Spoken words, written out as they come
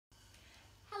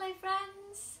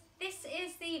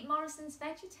the Morrisons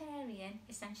Vegetarian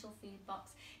Essential Food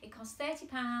Box. It costs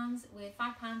 £30 with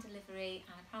 £5 delivery,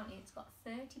 and apparently it's got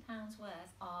 £30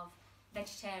 worth of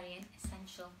vegetarian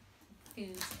essential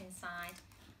foods inside.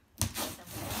 So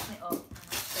I'm going to open it up and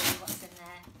I'll show you what's in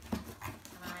there.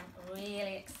 And I'm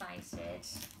really excited.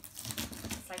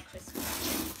 It's like Christmas.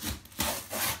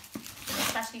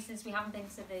 Especially since we haven't been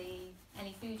to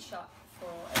any food shop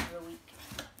for over a week.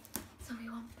 So we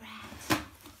want bread.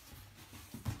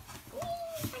 Ooh,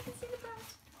 I can see the bread.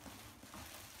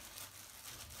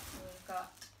 So we've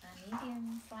got a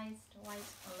medium sliced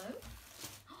white loaf.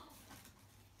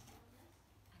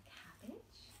 A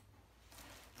cabbage.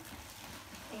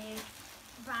 A big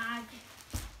bag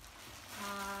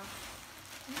of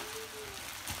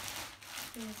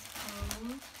who's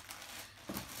cold.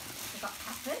 We've got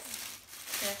peppers,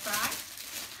 stir fry.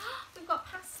 We've got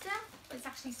pasta, but it's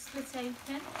actually split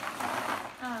open.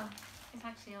 Oh, it's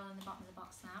actually all in the bottom of the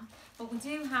box now. But we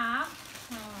do have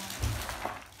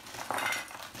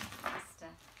pasta,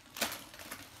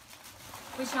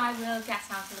 which I will get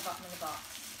out of the bottom of the box.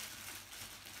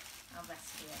 I'll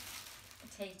rescue it.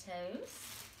 Potatoes.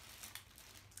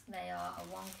 They are a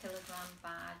 1 kilogram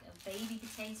bag of baby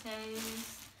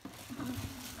potatoes.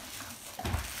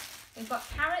 We've got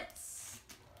carrots.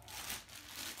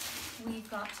 We've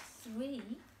got 3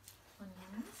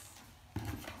 onions.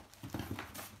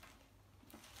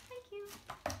 Thank you.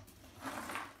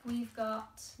 We've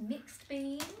got mixed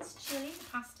beans, chilli. The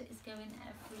pasta is going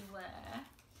everywhere.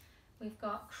 We've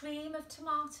got cream of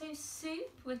tomato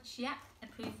soup, which, yeah,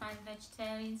 approved by the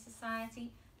Vegetarian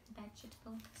Society.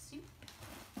 Vegetable soup.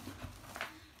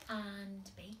 And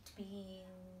baked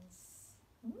beans.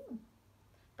 Ooh.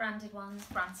 Branded ones,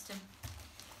 Branston.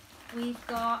 We've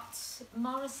got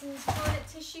Morrisons toilet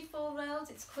tissue 4 rolls.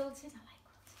 It's quilted. I like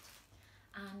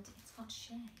quilted. And it's got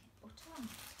shea butter on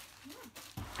it.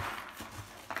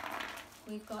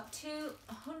 We've got 2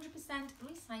 100%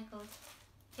 recycled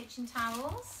kitchen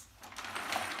towels.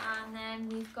 And then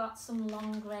we've got some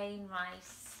long grain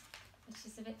rice, which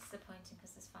is a bit disappointing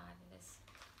because there's 5 of us.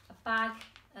 A bag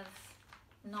of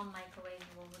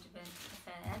non-microwavable would have been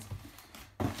preferred.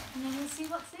 And then we'll see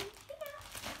what's in here.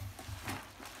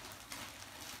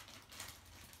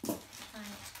 Trying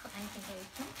not to cut anything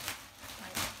open,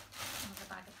 like another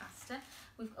bag of pasta.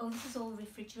 Oh, this is all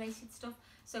refrigerated stuff.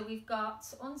 So we've got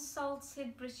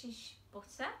unsalted British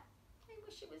butter. I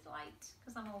wish it was light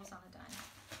because I'm always on a diet.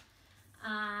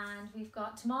 And we've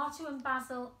got tomato and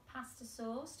basil pasta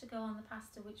sauce to go on the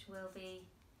pasta, which will be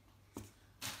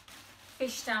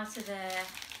fished out of there,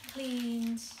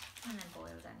 cleaned, and then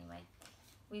boiled anyway.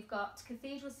 We've got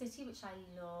Cathedral City, which I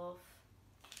love,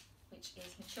 which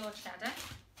is mature cheddar.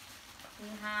 We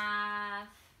have,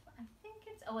 I think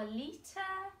it's, a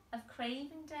litre of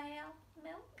Cravendale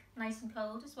milk, nice and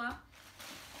cold as well.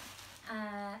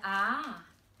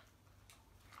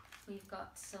 We've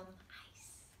got some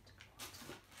iced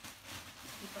water.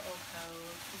 Keep it all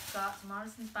cold. We've got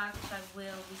Morrisons bag, which I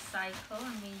will recycle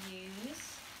and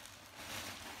reuse.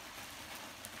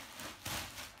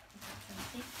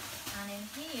 And in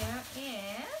here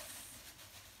is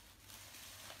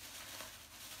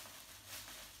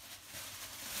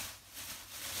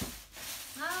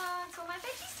it's all my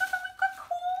veggie stuff, and we've got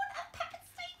corn and peppered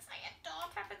steaks. I adore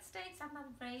peppered steaks. I've had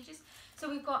them for ages. So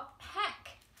we've got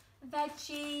Peck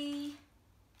veggie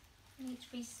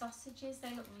meat-free sausages.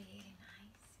 They look really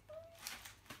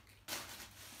nice.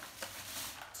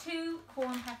 2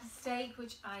 corn pepper steak,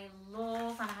 which I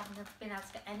love, and I haven't been able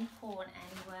to get any corn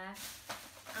anywhere.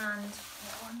 And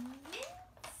corn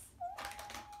mince.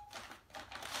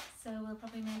 So we'll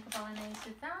probably make a bolognese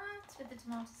with that, with the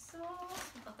tomato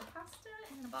sauce. We've got the pasta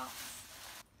in the box.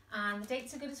 And the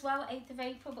dates are good as well, 8th of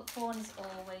April, but corn is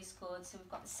always good. So we've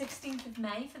got the 16th of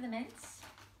May for the mince,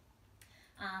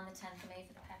 and the 10th of May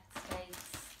for the peppered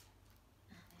steaks,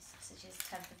 and the sausages,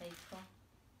 10th of April.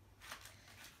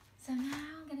 So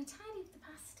now I'm going to tidy up the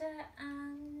pasta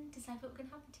and decide what we're going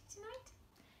to have for tea tonight.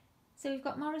 So we've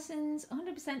got Morrisons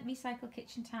 100% recycled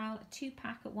kitchen towel, a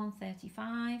 2-pack at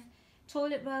 £1.35.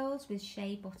 Toilet rolls with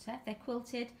shea butter. They're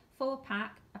quilted,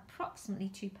 4-pack, approximately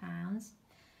 £2.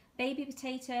 Baby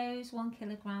potatoes, 1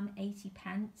 kilogram,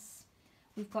 80p.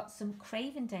 We've got some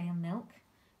Cravendale milk,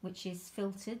 which is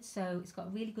filtered, so it's got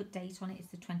a really good date on it. It's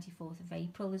the 24th of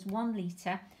April. There's 1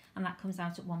 litre, and that comes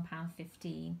out at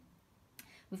 £1.15.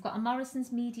 We've got a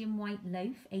Morrisons medium white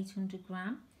loaf, 800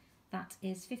 gram. That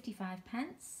is 55p.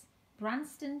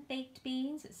 Branston baked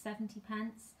beans at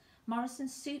 70p.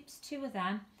 Morrisons soups, 2 of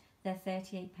them, they're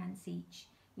 38p each.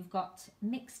 We've got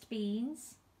mixed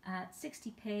beans at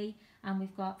 60p, and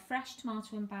we've got fresh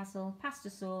tomato and basil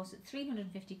pasta sauce at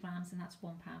 350 grams, and that's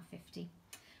 £1.50.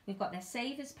 We've got their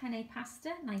Savers penne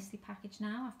pasta, nicely packaged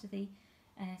now after the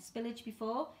spillage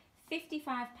before.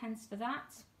 55p for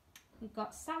that. We've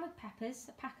got salad peppers,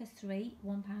 a pack of 3,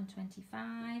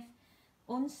 £1.25.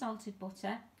 Unsalted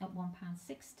butter at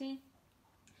 £1.60.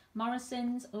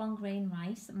 Morrisons long grain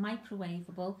rice,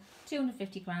 microwavable,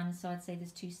 250 grams, so I'd say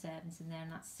there's 2 servings in there,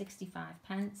 and that's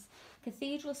 65p.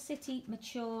 Cathedral City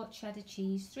mature cheddar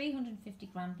cheese, 350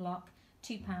 gram block,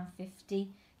 £2.50.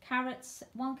 Carrots,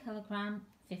 1 kilogram,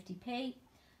 50p.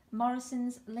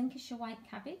 Morrisons Lincolnshire white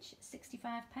cabbage,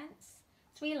 65p.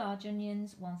 3 large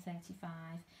onions, £1.35.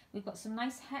 We've got some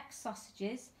nice Hex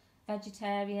sausages,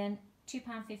 vegetarian,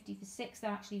 £2.50 for 6. They're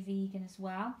actually vegan as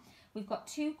well. We've got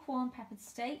 2 corn peppered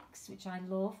steaks, which I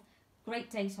love.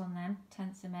 Great date on them,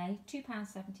 10th of May,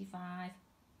 £2.75.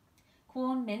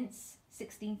 Corn mince,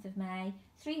 16th of May,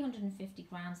 350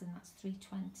 grams, and that's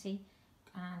 £3.20.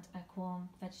 And a corn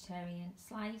vegetarian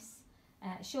slice.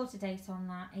 Shorter date on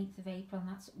that, 8th of April, and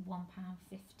that's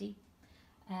 £1.50.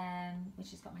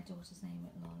 Which has got my daughter's name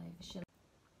written all over.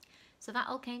 So that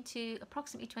all came to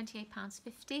approximately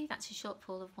 £28.50. That's a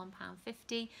shortfall of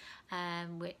 £1.50,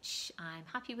 which I'm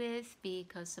happy with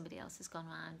because somebody else has gone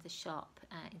around the shop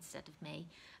instead of me,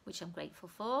 which I'm grateful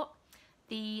for.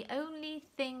 The only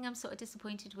thing I'm sort of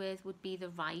disappointed with would be the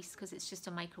rice, because it's just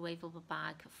a microwavable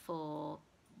bag for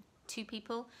 2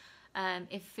 people.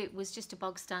 If it was just a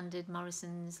bog standard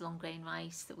Morrisons long grain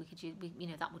rice that we could use,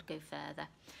 that would go further.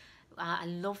 I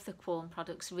love the Quorn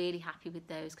products, really happy with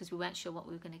those because we weren't sure what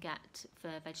we were going to get for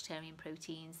vegetarian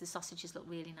proteins. The sausages look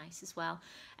really nice as well.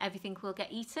 Everything will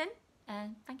get eaten.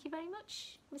 Thank you very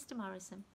much, Mr. Morrison.